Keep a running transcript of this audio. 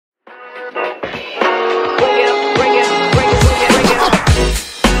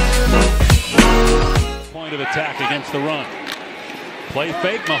point of attack against the run. Play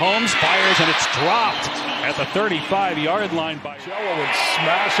fake, Mahomes fires, and it's dropped at the 35-yard line by Jello would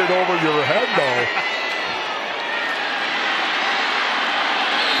smash it over your head, though.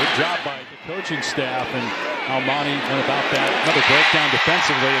 Good job by the coaching staff and how Monty went about that. Another breakdown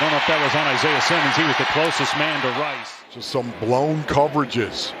defensively. I don't know if that was on Isaiah Simmons. He was the closest man to Rice. Just some blown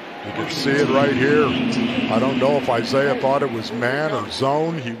coverages. You can see it right here. I don't know if Isaiah thought it was man or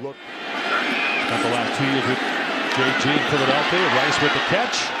zone. He looked. Spent the last 2 years with JG in Philadelphia. Rice with the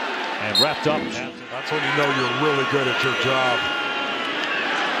catch and wrapped up. That's when you know you're really good at your job.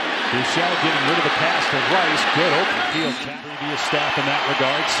 Rashee getting rid of the pass to Rice. Good open field. Previous staff in that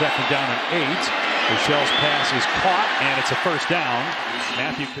regard. 2nd down and 8. Rashee's pass is caught, and it's a first down.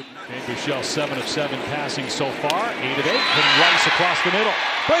 Matthew could make Rashee 7 of 7 passing so far. 8 of 8. Hitting Rice across the middle.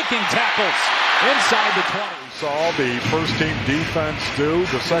 Breaking tackles inside the 20. We saw the first-team defense do.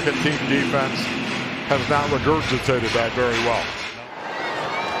 The second-team defense has not regurgitated that very well.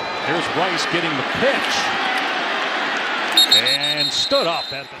 Here's Rice getting the pitch. And stood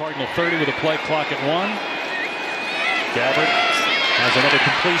up at Cardinal 30 with a play clock at 1. Gabbert has another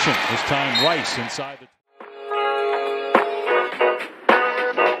completion. This time Rice inside the